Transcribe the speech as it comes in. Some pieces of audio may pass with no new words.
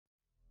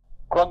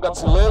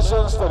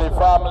Congratulations to the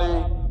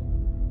family.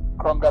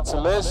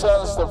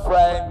 Congratulations to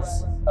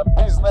friends and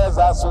business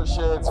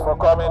associates for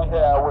coming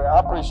here. We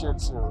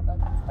appreciate you.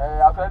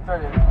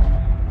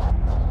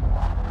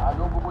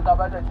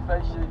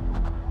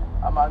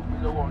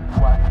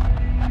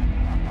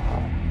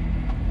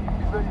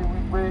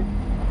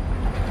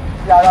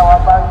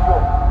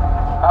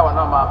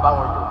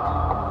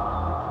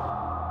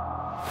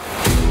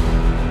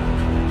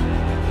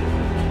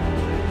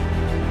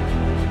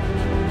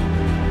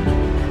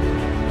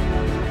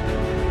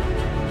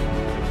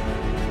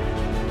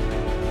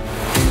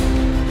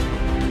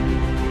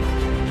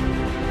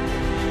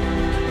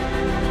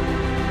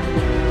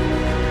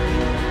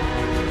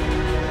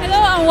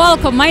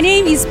 Welcome. My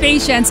name is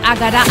Patience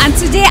Agada, and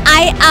today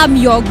I am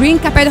your green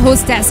carpet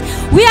hostess.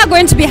 We are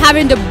going to be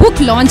having the book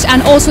launch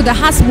and also the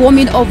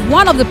housewarming of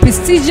one of the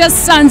prestigious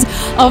sons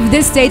of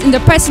this state in the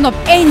person of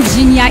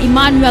engineer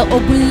Emmanuel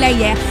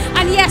Ogunleye.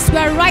 And yes, we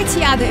are right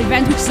here at the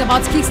event, which is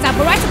about to kickstart.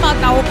 But right about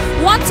now,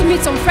 we want to meet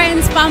some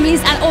friends,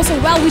 families, and also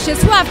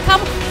well-wishers who have come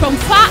from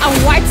far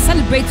and wide to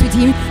celebrate with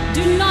him.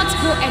 Do not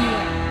go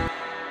anywhere.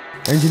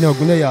 Engineer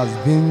Ogunleye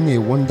has been a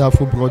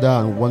wonderful brother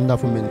and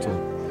wonderful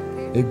mentor.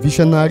 A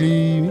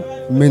visionary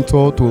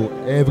mentor to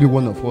every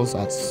one of us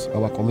at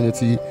our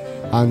community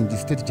and the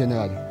state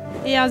generally.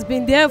 He has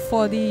been there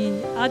for the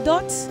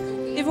adults,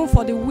 even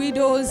for the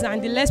widows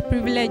and the less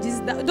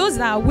privileged, those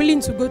that are willing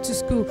to go to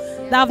school,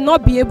 that have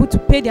not been able to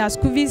pay their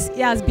school fees.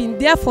 He has been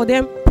there for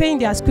them, paying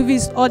their school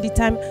fees all the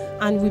time,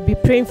 and we'll be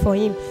praying for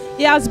him.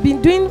 He has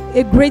been doing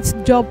a great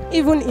job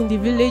even in the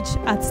village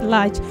at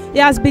large. He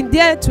has been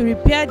there to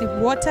repair the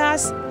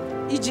waters,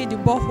 e.g. the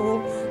borehole,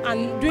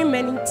 and doing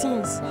many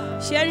things,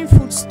 sharing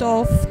food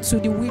stuff to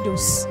the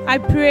widows. I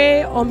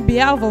pray on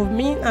behalf of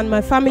me and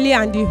my family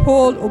and the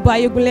whole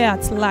Ogunleye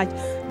at large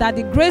that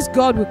the grace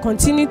God will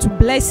continue to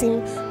bless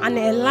him and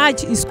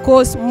enlarge his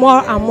cause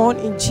more and more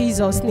in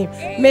Jesus' name.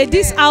 May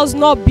this house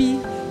not be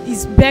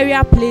his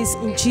burial place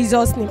in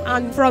Jesus' name.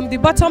 And from the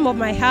bottom of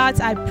my heart,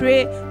 I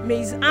pray may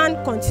his hand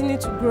continue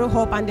to grow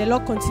up and the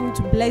Lord continue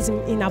to bless him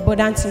in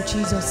abundance in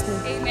Jesus'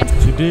 name. Amen.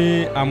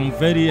 Today, I'm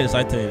very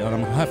excited and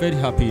I'm very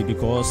happy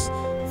because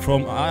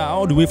from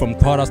all the way from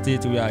Kwara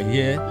State, we are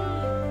here.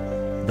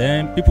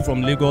 Then people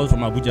from Lagos,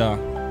 from Abuja,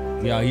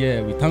 we are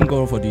here. We thank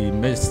God for the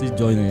message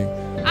joining.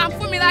 I'm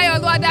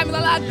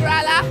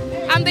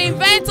I'm the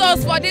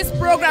inventors for this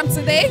program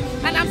today,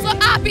 and I'm so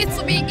happy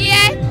to be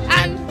here.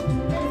 And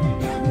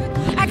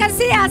I can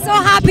see I'm so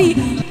happy.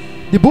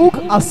 The book,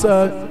 as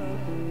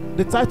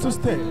the title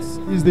states,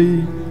 is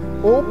the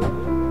hope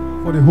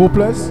for the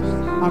hopeless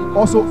and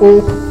also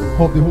hope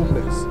of the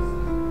hopeless.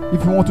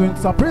 If you want to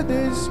interpret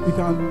this, we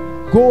can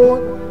go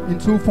in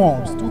two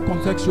forms, two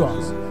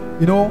contextuals.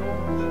 You know,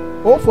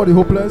 hope for the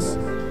hopeless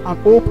and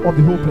hope of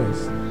the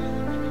hopeless.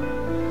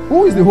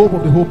 Who is the hope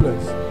of the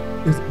hopeless?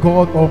 It's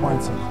God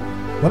Almighty.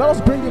 But let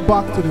us bring it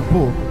back to the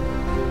book.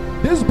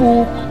 This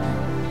book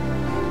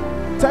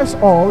tells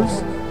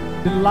us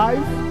the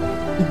life,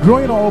 the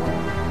growing up,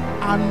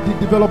 and the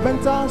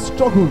developmental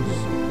struggles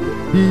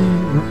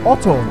the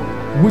author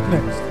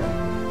witnessed.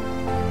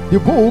 The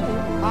book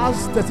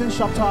has 13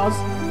 chapters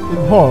in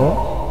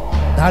all.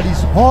 There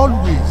is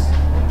always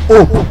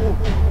hope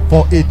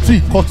for a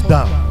tree cut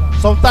down.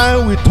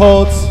 Sometimes we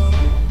thought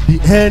the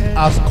end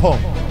has come,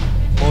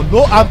 but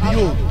lo and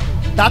behold,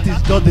 that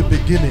is just the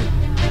beginning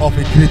of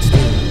a great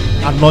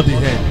thing and not the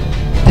end.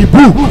 The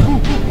book,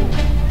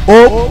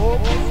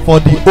 Hope for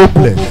the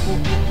Hopeless,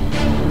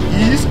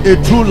 is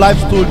a true life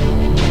story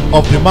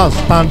of the man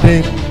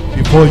standing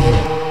before you.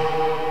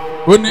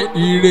 Ó ní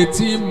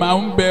ìrètí máa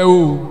ń bẹ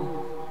o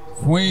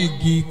fún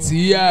igi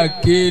tí a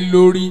ké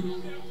lórí.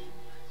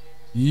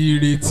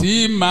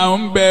 Ìrètí máa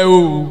ń bẹ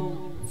o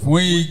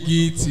fún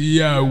igi tí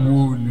a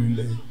wó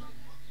lulẹ̀.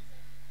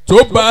 Tó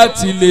bá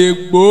ti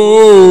lè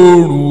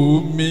gbóòórùn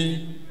omi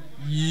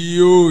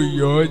yóò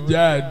yọ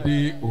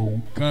jáde.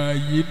 Òǹkan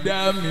yìí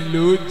dá mi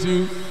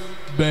lójú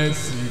bẹ́ẹ̀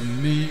sì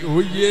ni ó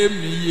yé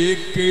mi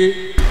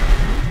yéké.